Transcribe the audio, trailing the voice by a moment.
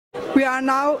We are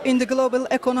now in the Global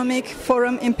Economic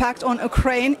Forum Impact on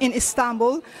Ukraine in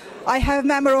Istanbul. I have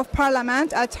Member of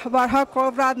Parliament at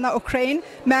Verkhovna Rada of Ukraine,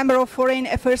 Member of Foreign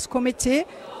Affairs Committee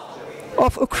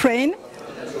of Ukraine.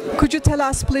 Could you tell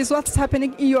us, please, what's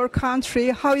happening in your country?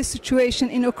 How is the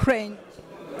situation in Ukraine?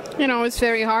 You know, it's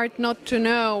very hard not to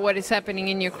know what is happening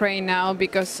in Ukraine now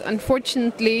because,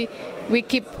 unfortunately, we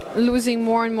keep losing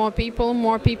more and more people.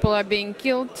 More people are being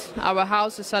killed. Our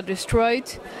houses are destroyed.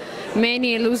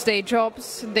 Many lose their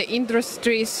jobs, the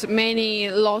industries, many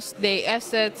lost their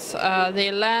assets,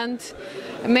 their land.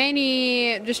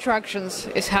 Many destructions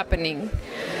is happening.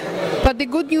 But the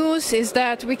good news is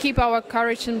that we keep our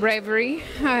courage and bravery.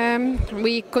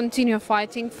 We continue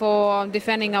fighting for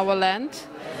defending our land.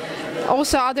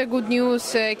 Also, other good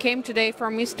news came today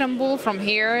from Istanbul, from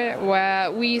here,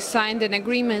 where we signed an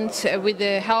agreement with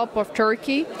the help of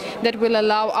Turkey that will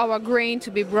allow our grain to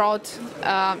be brought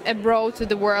abroad to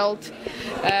the world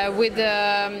with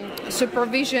the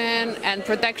supervision and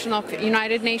protection of the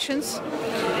United Nations.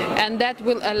 And that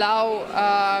will allow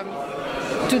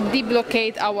to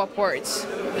deblocade our ports.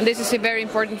 And this is very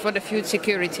important for the food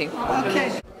security.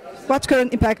 Okay. What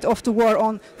current impact of the war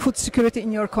on food security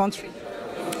in your country?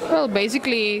 Well,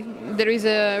 basically, there is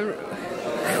a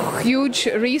huge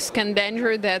risk and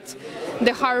danger that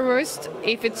the harvest,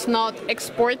 if it's not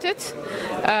exported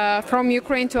from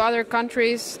Ukraine to other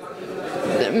countries,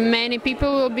 many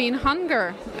people will be in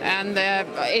hunger, and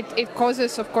it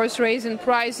causes, of course, rise in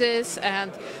prices,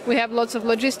 and we have lots of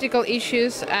logistical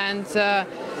issues, and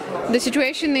the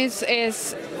situation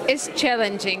is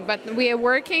challenging, but we are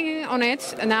working on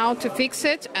it now to fix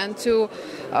it and to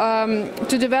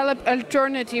develop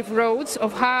alternative routes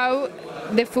of how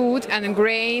the food and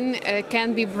grain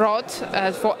can be brought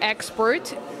for export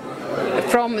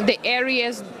from the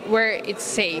areas where it's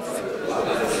safe.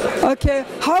 Okay,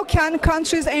 how can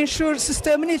countries ensure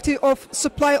sustainability of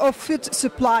supply of food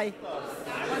supply?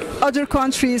 Other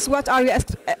countries, what are you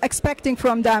expecting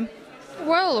from them?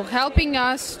 Well, helping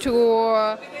us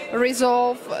to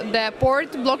resolve the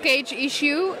port blockage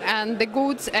issue and the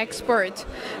goods export.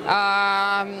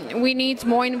 We need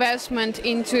more investment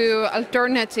into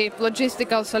alternative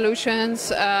logistical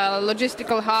solutions,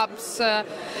 logistical hubs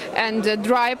and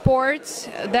dry ports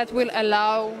that will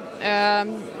allow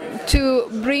to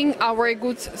bring our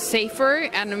goods safer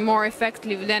and more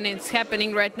effectively than it's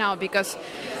happening right now, because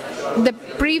the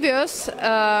previous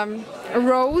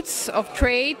roads of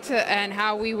trade and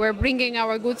how we were bringing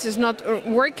our goods is not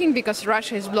working because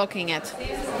Russia is blocking it.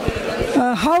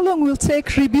 How long will it take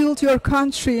to rebuild your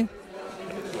country?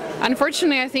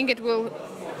 Unfortunately, I think it will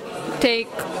take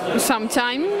some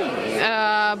time,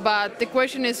 but the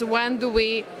question is, when do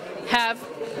we have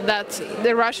that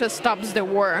the Russia stops the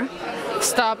war,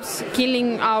 stops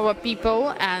killing our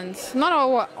people, and not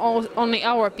only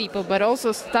our people, but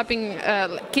also stopping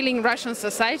killing Russian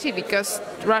society, because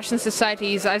Russian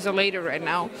society is isolated right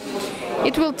now.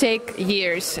 It will take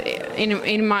years,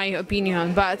 in my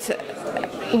opinion, but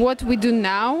what we do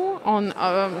now on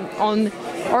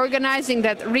organizing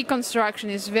that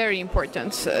reconstruction is very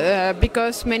important,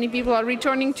 because many people are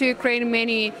returning to Ukraine,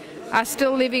 many are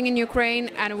still living in Ukraine,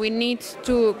 and we need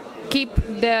to keep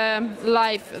the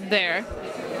life there.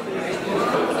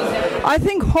 I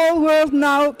think whole world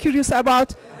now curious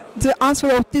about the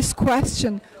answer of this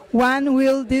question. When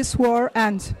will this war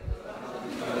end?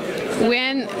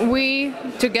 When we,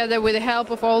 together with the help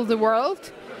of all the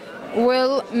world,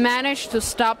 will manage to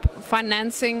stop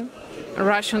financing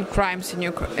Russian crimes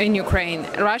in Ukraine.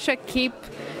 Russia keep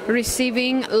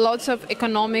receiving lots of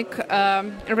economic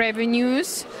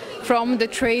revenues from the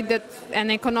trade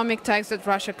and economic ties that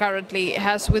Russia currently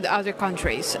has with other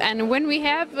countries. And when we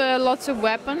have lots of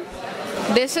weapons,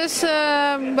 this is,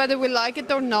 whether we like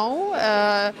it or no,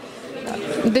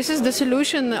 this is the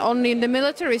solution, only the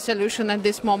military solution at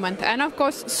this moment. And of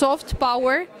course, soft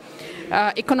power,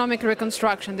 economic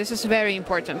reconstruction, this is very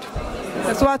important.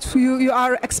 That's what you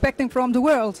are expecting from the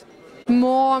world?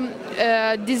 More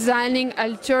designing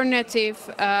alternative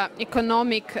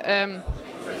economic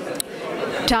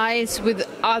ties with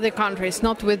other countries,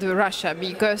 not with Russia,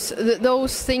 because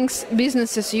those things,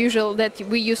 business as usual that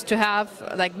we used to have,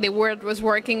 like the world was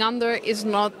working under, is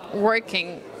not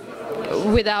working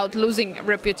without losing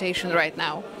reputation right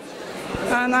now.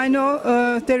 And I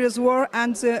know there is war,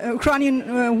 and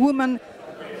Ukrainian women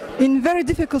in very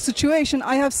difficult situation.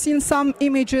 I have seen some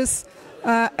images,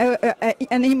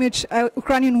 an image,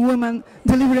 Ukrainian woman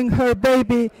delivering her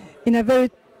baby in a very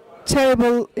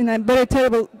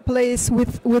terrible place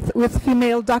with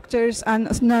female doctors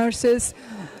and nurses.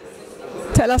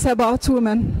 Tell us about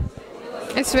women.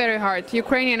 It's very hard.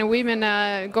 Ukrainian women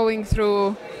are going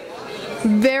through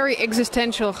very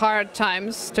existential hard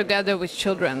times together with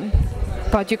children.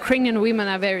 But Ukrainian women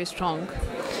are very strong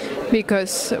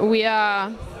because we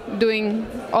are doing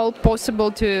all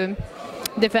possible to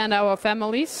defend our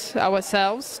families,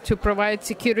 ourselves, to provide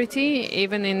security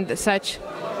even in such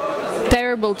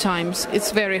terrible times.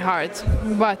 It's very hard.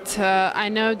 But I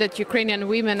know that Ukrainian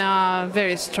women are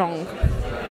very strong.